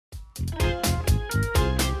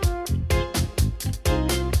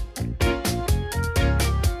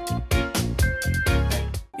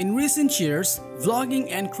recent years, vlogging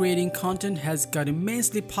and creating content has got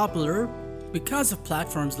immensely popular because of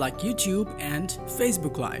platforms like YouTube and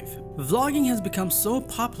Facebook Live. Vlogging has become so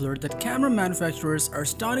popular that camera manufacturers are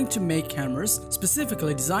starting to make cameras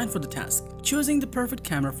specifically designed for the task. Choosing the perfect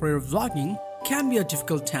camera for your vlogging can be a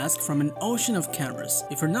difficult task from an ocean of cameras.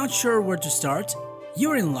 If you're not sure where to start,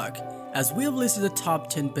 you're in luck, as we have listed the top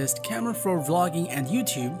 10 best camera for vlogging and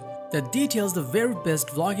YouTube that details the very best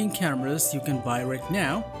vlogging cameras you can buy right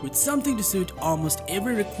now, with something to suit almost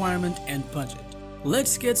every requirement and budget.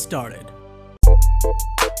 Let's get started.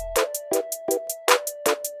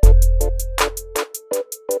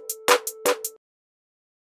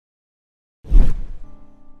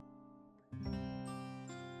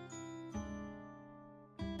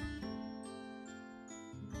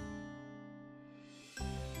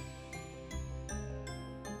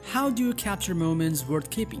 How do you capture moments worth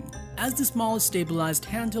keeping? As the smallest stabilized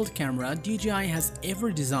handheld camera DJI has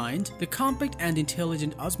ever designed, the compact and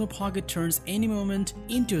intelligent Osmo Pocket turns any moment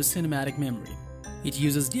into a cinematic memory. It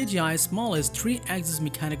uses DJI's smallest 3-axis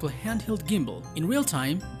mechanical handheld gimbal. In real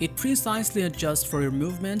time, it precisely adjusts for your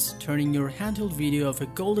movements, turning your handheld video of a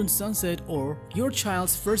golden sunset or your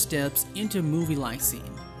child's first steps into a movie-like scene.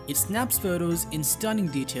 It snaps photos in stunning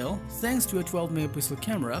detail thanks to a 12-megapixel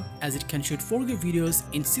camera, as it can shoot 4K videos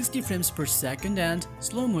in 60 frames per second and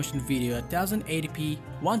slow motion video at 1080p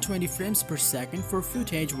 120 frames per second for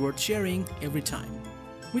footage worth sharing every time.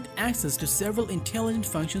 With access to several intelligent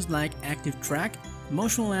functions like active track,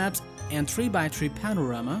 motion lapse, and 3x3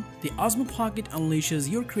 panorama, the Osmo Pocket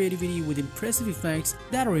unleashes your creativity with impressive effects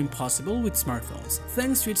that are impossible with smartphones.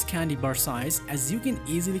 Thanks to its candy bar size, as you can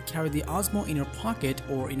easily carry the Osmo in your pocket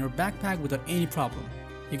or in your backpack without any problem.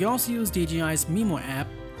 You can also use DJI's Mimo app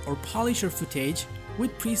or polish your footage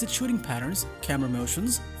with preset shooting patterns, camera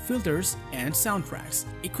motions, filters, and soundtracks.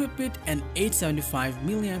 Equipped with an 875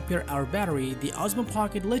 mAh battery, the Osmo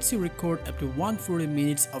Pocket lets you record up to 140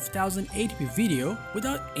 minutes of 1080p video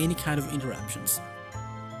without any kind of interruptions.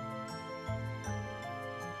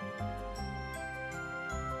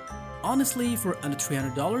 Honestly, for under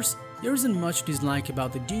 $300, there isn't much to dislike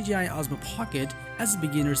about the DJI Osmo Pocket as a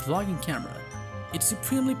beginner's vlogging camera. It's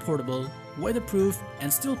supremely portable, weatherproof,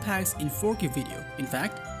 and still packs in 4K video. In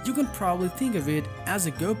fact, you can probably think of it as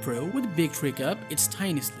a GoPro with a big trick up its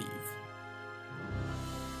tiny sleeve.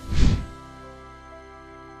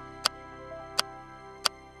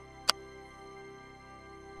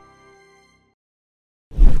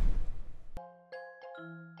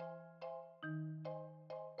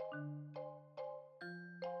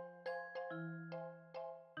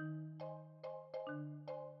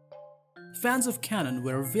 Fans of Canon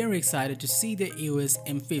were very excited to see the EOS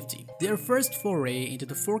M50, their first foray into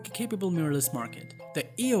the 4K capable mirrorless market. The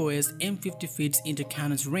EOS M50 fits into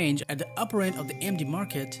Canon's range at the upper end of the MD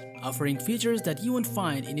market, offering features that you won't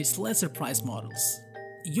find in its lesser priced models.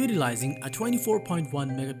 Utilizing a 24.1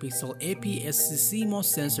 megapixel APS-C CMOS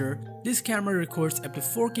sensor, this camera records up to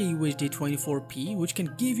 4K UHD 24p, which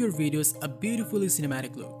can give your videos a beautifully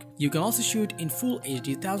cinematic look. You can also shoot in Full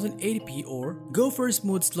HD 1080p or go for a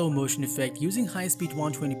smooth slow motion effect using high-speed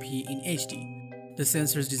 120p in HD. The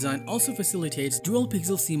sensor's design also facilitates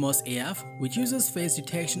dual-pixel CMOS AF, which uses face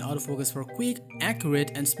detection autofocus for quick,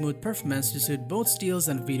 accurate, and smooth performance to suit both stills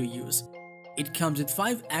and video use. It comes with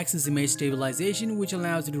 5-axis image stabilization, which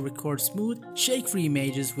allows you to record smooth, shake-free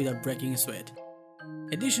images without breaking a sweat.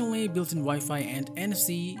 Additionally, built-in Wi-Fi and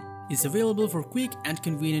NFC is available for quick and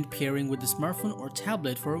convenient pairing with the smartphone or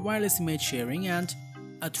tablet for wireless image sharing, and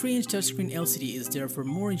a 3-inch touchscreen LCD is there for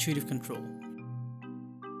more intuitive control.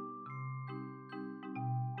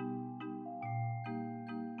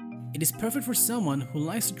 It is perfect for someone who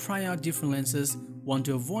likes to try out different lenses, want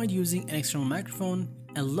to avoid using an external microphone,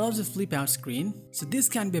 and loves a flip-out screen, so this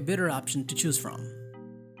can be a better option to choose from.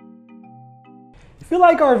 If you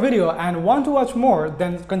like our video and want to watch more,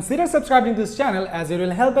 then consider subscribing to this channel, as it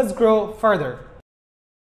will help us grow further.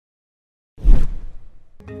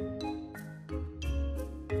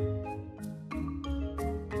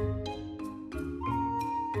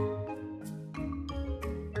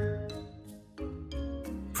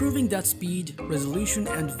 Proving that speed, resolution,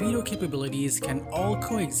 and video capabilities can all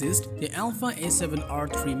coexist, the Alpha A7R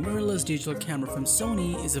III mirrorless digital camera from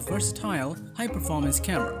Sony is a versatile, high-performance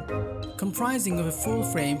camera. Comprising of a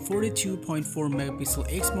full-frame 42.4 megapixel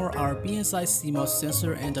XMOR-R BSI CMOS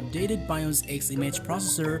sensor and updated BIOS X image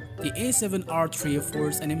processor, the A7R III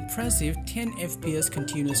affords an impressive 10 FPS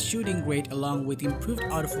continuous shooting rate along with improved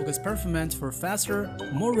autofocus performance for faster,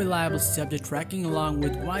 more reliable subject tracking along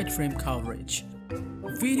with wide frame coverage.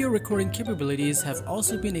 Video recording capabilities have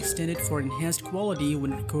also been extended for enhanced quality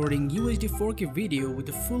when recording UHD 4K video with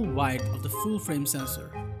the full wide of the full frame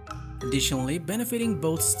sensor. Additionally, benefiting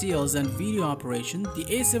both stills and video operation, the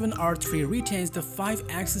A7R III retains the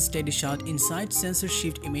 5-axis steady shot inside sensor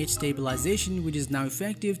shift image stabilization, which is now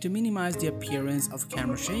effective to minimize the appearance of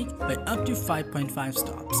camera shake by up to 5.5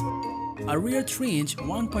 stops. A rear 3-inch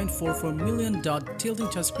 1.44 million dot tilting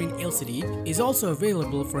touchscreen LCD is also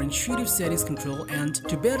available for intuitive settings control and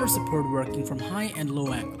to better support working from high and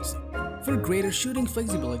low angles. For greater shooting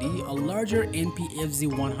flexibility, a larger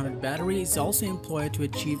NP-FZ100 battery is also employed to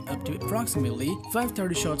achieve up to approximately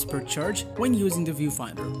 530 shots per charge when using the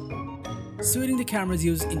viewfinder. Suiting the camera's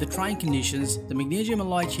use in the trying conditions, the magnesium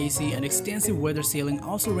alloy chassis and extensive weather sealing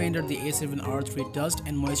also rendered the A7R III dust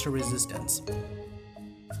and moisture resistant.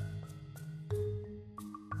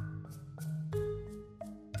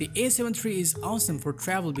 The A7 III is awesome for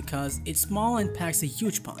travel because it's small and packs a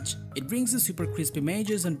huge punch. It brings the super crisp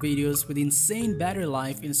images and videos with insane battery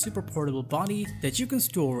life in a super portable body that you can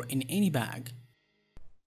store in any bag.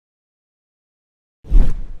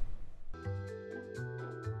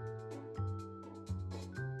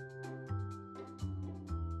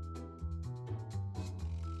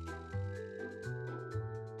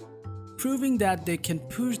 Proving that they can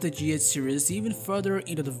push the GH series even further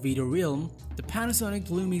into the video realm, the Panasonic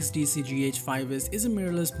Lumix DC GH5S is a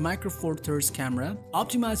mirrorless micro four thirds camera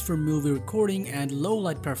optimized for movie recording and low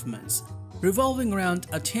light performance. Revolving around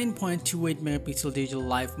a 10.28 megapixel digital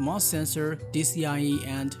live MOS sensor, DCI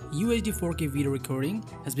and UHD 4K video recording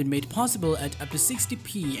has been made possible at up to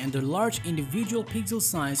 60p, and the large individual pixel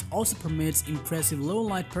size also permits impressive low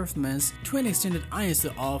light performance to an extended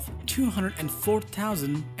ISO of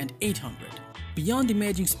 204,800. Beyond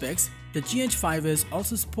imaging specs, the GH5S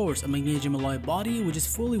also sports a magnesium alloy body which is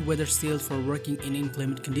fully weather sealed for working in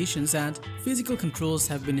inclement conditions, and physical controls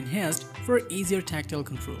have been enhanced for easier tactile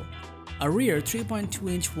control. A rear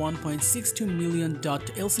 3.2-inch 1.62 million dot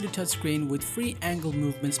LCD touchscreen with free angle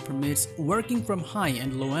movements permits working from high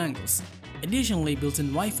and low angles. Additionally, built-in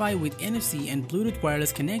Wi-Fi with NFC and Bluetooth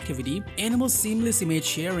wireless connectivity enables seamless image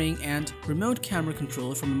sharing and remote camera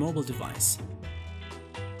control from a mobile device.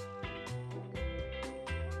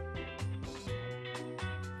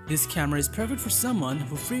 This camera is perfect for someone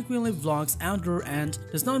who frequently vlogs outdoor and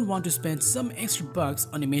does not want to spend some extra bucks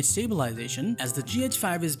on image stabilization, as the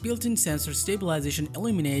GH5's built-in sensor stabilization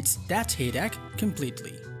eliminates that headache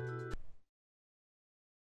completely.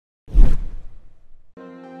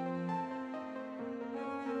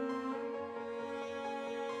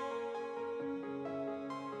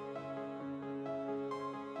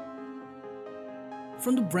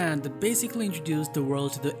 From the brand that basically introduced the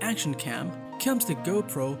world to the action cam comes the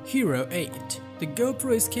GoPro Hero 8. The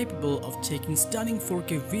GoPro is capable of taking stunning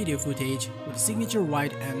 4K video footage with a signature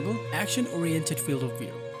wide-angle, action-oriented field of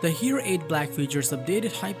view. The Hero 8 Black features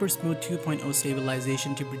updated Hypersmooth 2.0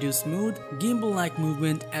 stabilization to produce smooth, gimbal-like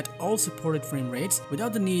movement at all supported frame rates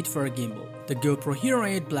without the need for a gimbal. The GoPro Hero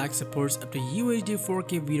 8 Black supports up to UHD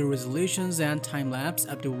 4K video resolutions and time-lapse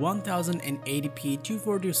up to 1080p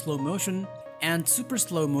 240 slow motion and super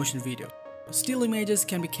slow motion video. Still images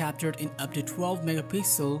can be captured in up to 12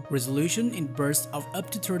 megapixel resolution in bursts of up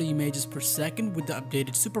to 30 images per second with the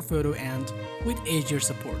updated Super Photo and with HDR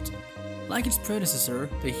support. Like its predecessor,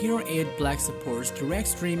 the Hero 8 Black supports direct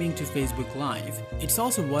streaming to Facebook Live. It's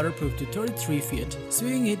also waterproof to 33 feet,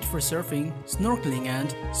 suiting it for surfing, snorkeling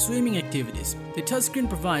and swimming activities. The touchscreen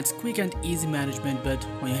provides quick and easy management, but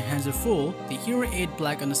when your hands are full, the Hero 8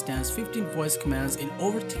 Black understands 15 voice commands in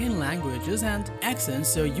over 10 languages and accents,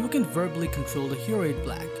 so you can verbally control the Hero 8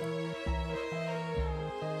 Black.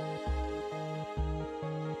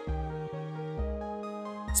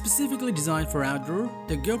 Specifically designed for outdoor,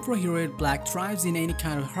 the GoPro Hero 8 Black thrives in any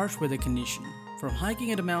kind of harsh weather condition. From hiking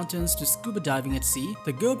in the mountains to scuba diving at sea,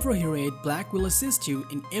 the GoPro Hero 8 Black will assist you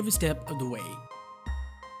in every step of the way.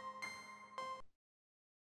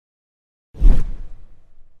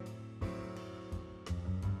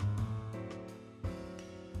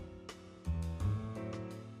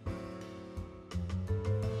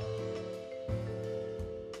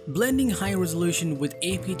 Blending high resolution with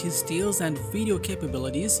APT stills and video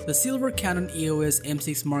capabilities, the silver Canon EOS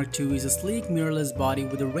M50 Mark II is a sleek mirrorless body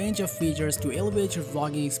with a range of features to elevate your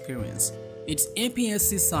vlogging experience. Its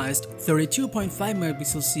APS-C-sized 32.5MP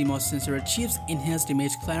CMOS sensor achieves enhanced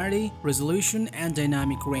image clarity, resolution, and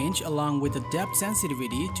dynamic range along with the depth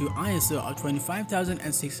sensitivity to ISO of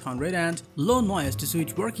 25600 and low noise to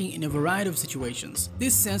suit working in a variety of situations.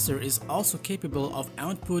 This sensor is also capable of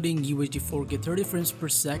outputting UHD 4K 30 frames per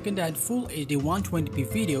second and Full HD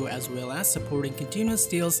 120p video, as well as supporting continuous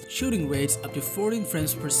stills shooting rates up to 14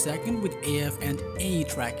 frames per second with AF and AE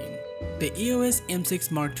tracking. The EOS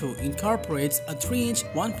M6 Mark II incorporates a 3-inch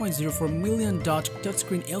 1.04 million dot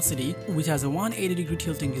touchscreen LCD which has a 180-degree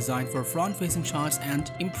tilting design for front-facing shots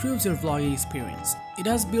and improves your vlogging experience. It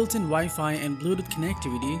has built-in Wi-Fi and Bluetooth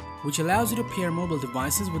connectivity, which allows you to pair mobile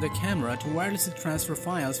devices with a camera to wirelessly transfer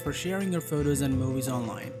files for sharing your photos and movies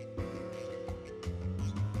online.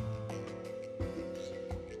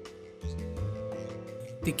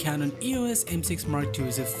 The Canon EOS M6 Mark II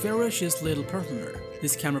is a ferocious little performer.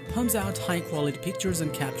 This camera pumps out high-quality pictures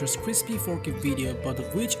and captures crispy 4K video, both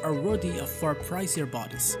of which are worthy of far pricier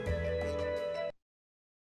bodies.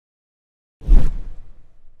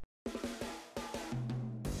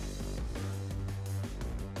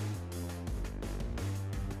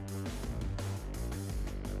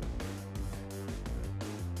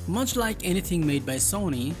 Much like anything made by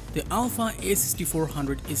Sony, the Alpha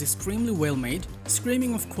A6400 is extremely well made,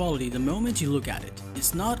 screaming of quality the moment you look at it.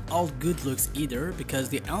 It's not all good looks either, because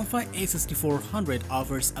the Alpha A6400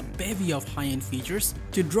 offers a bevy of high-end features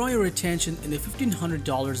to draw your attention in the $1,500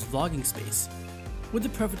 vlogging space. With the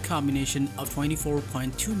perfect combination of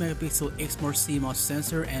 24.2MP Exmor CMOS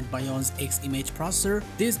sensor and Bion's X image processor,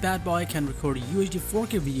 this bad boy can record UHD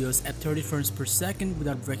 4K videos at 30 frames per second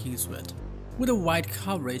without breaking a sweat. With a wide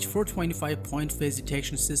coverage 425-point phase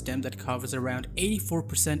detection system that covers around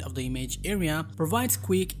 84% of the image area, provides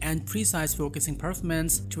quick and precise focusing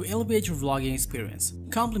performance to elevate your vlogging experience.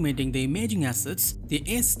 Complementing the imaging assets, the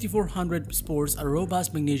A6400 sports a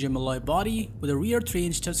robust magnesium alloy body with a rear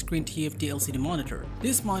 3-inch touchscreen TFT LCD monitor.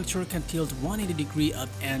 This monitor can tilt 180° up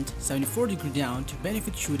and 74° down to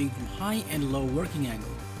benefit shooting from high and low working angle.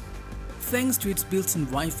 Thanks to its built-in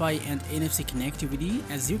Wi-Fi and NFC connectivity,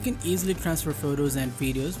 as you can easily transfer photos and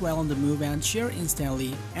videos while on the move and share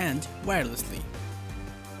instantly and wirelessly.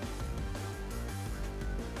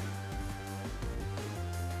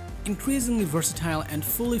 Increasingly versatile and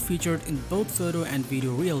fully featured in both photo and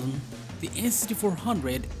video realism, the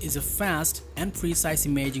A6400 is a fast and precise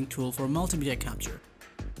imaging tool for multimedia capture.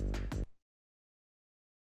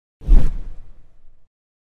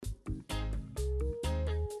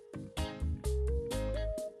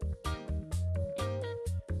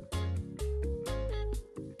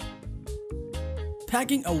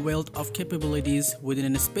 Packing a wealth of capabilities within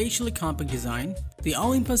an spatially compact design, the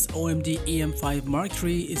Olympus OMD EM5 Mark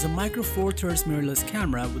III is a Micro Four Thirds mirrorless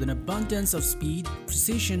camera with an abundance of speed,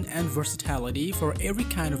 precision, and versatility for every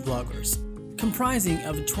kind of vloggers. Comprising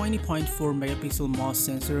of a 20.4MP MOS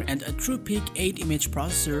sensor and a TruePic 8-image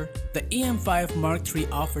processor, the EM5 Mark III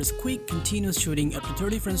offers quick continuous shooting up to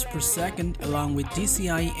 30 frames per second along with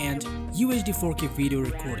DCI and UHD 4K video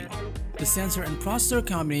recording. The sensor and processor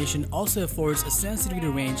combination also affords a sensitivity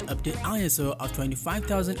range up to ISO of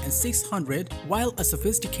 25600, while a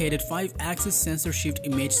sophisticated 5-axis sensor shift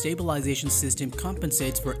image stabilization system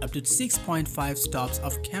compensates for up to 6.5 stops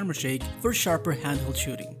of camera shake for sharper handheld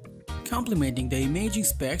shooting. Complementing the imaging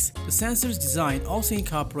specs, the sensor's design also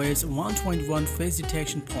incorporates 121 phase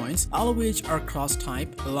detection points, all of which are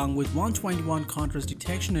cross-type, along with 121 contrast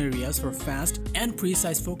detection areas for fast and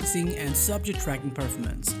precise focusing and subject tracking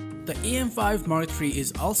performance. The EM5 Mark III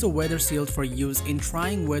is also weather sealed for use in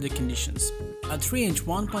trying weather conditions. A 3-inch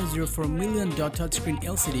 1.04 million dot touchscreen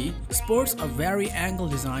LCD sports a vari-angle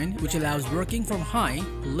design which allows working from high,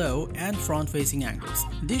 low, and front-facing angles.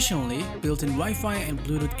 Additionally, built-in Wi-Fi and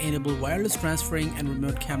Bluetooth enable wireless transferring and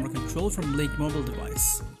remote camera control from Link mobile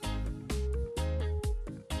device.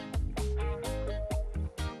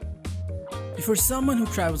 If you're someone who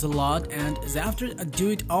travels a lot and is after a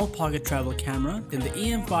do-it-all pocket travel camera, then the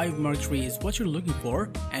EM5 Mark III is what you're looking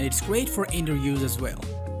for, and it's great for indoor use as well.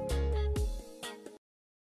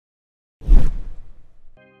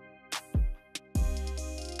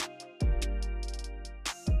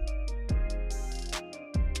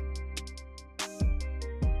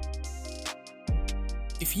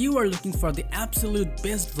 If you are looking for the absolute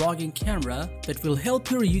best vlogging camera that will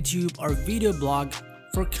help your YouTube or video blog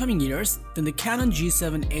for coming years, then the Canon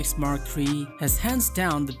G7X Mark III has hands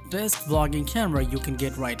down the best vlogging camera you can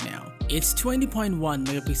get right now. Its 20.1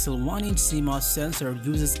 megapixel 1-inch CMOS sensor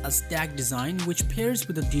uses a stacked design which pairs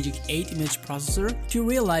with a DJI 8 image processor to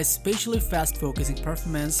realize spatially fast focusing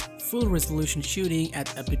performance, full resolution shooting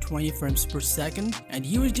at up to 20 frames per second, and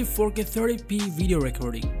UHD 4K 30p video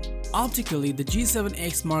recording. Optically, the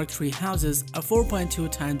G7X Mark III houses a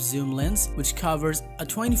 4.2x zoom lens which covers a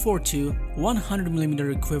 24 to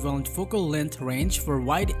 100mm equivalent focal length range for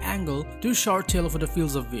wide angle to short telephoto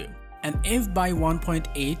fields of view. An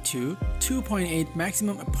f/1.8 to 2.8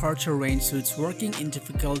 maximum aperture range suits working in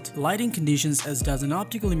difficult lighting conditions, as does an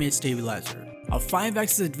optical image stabilizer. A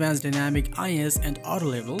 5-axis advanced dynamic IS and auto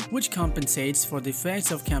level which compensates for the effects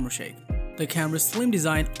of camera shake. The camera's slim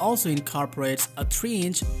design also incorporates a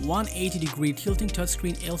 3-inch 180-degree tilting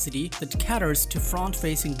touchscreen LCD that caters to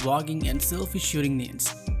front-facing vlogging and selfie shooting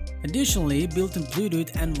needs. Additionally, built-in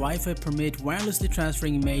Bluetooth and Wi-Fi permit wirelessly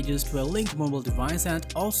transferring images to a linked mobile device and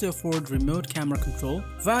also afford remote camera control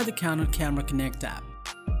via the Canon Camera Connect app.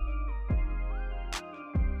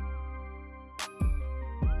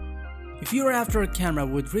 If you are after a camera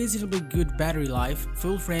with reasonably good battery life,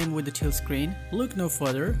 full frame with a tilt screen, look no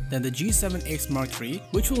further than the G7X Mark III,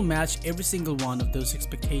 which will match every single one of those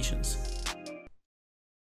expectations.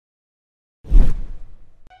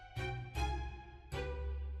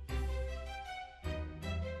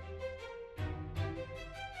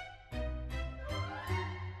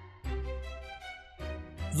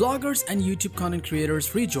 Vloggers and YouTube content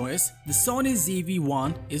creators rejoice, the Sony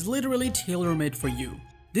ZV-1 is literally tailor-made for you.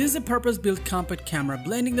 This is a purpose-built compact camera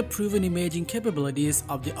blending the proven imaging capabilities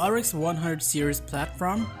of the RX 100 series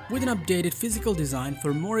platform with an updated physical design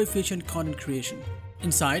for more efficient content creation.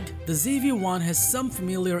 Inside, the ZV-1 has some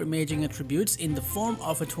familiar imaging attributes in the form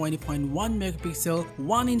of a 20.1 megapixel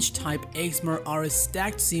 1-inch type XMR RS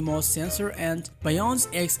stacked CMOS sensor and Bionz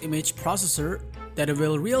X image processor that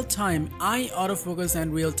avail real-time eye autofocus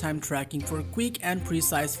and real-time tracking for quick and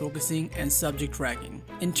precise focusing and subject tracking.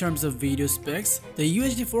 In terms of video specs, the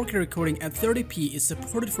UHD 4K recording at 30p is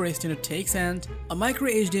supported for extended takes, and a micro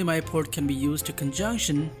HDMI port can be used to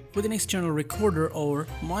conjunction with an external recorder or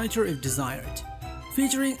monitor if desired.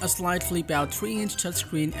 Featuring a slide flip-out 3-inch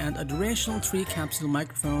touchscreen and a directional 3-capsule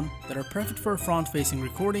microphone that are perfect for front-facing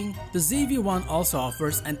recording, the ZV-1 also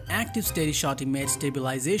offers an active steady-shot image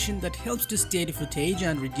stabilization that helps to steady footage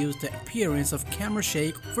and reduce the appearance of camera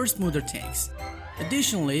shake for smoother takes.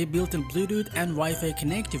 Additionally, built-in Bluetooth and Wi-Fi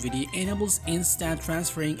connectivity enables instant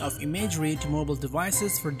transferring of imagery to mobile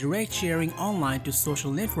devices for direct sharing online to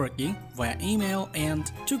social networking via email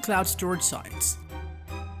and to cloud storage sites.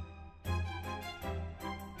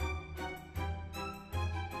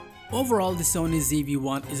 Overall, the Sony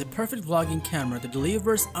ZV-1 is a perfect vlogging camera that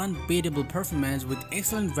delivers unbeatable performance with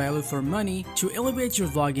excellent value for money to elevate your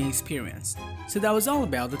vlogging experience. So that was all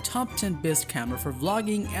about the top 10 best camera for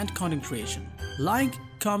vlogging and content creation. Like,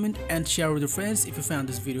 comment and share with your friends if you found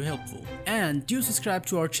this video helpful. And do subscribe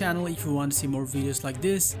to our channel if you want to see more videos like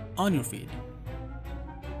this on your feed.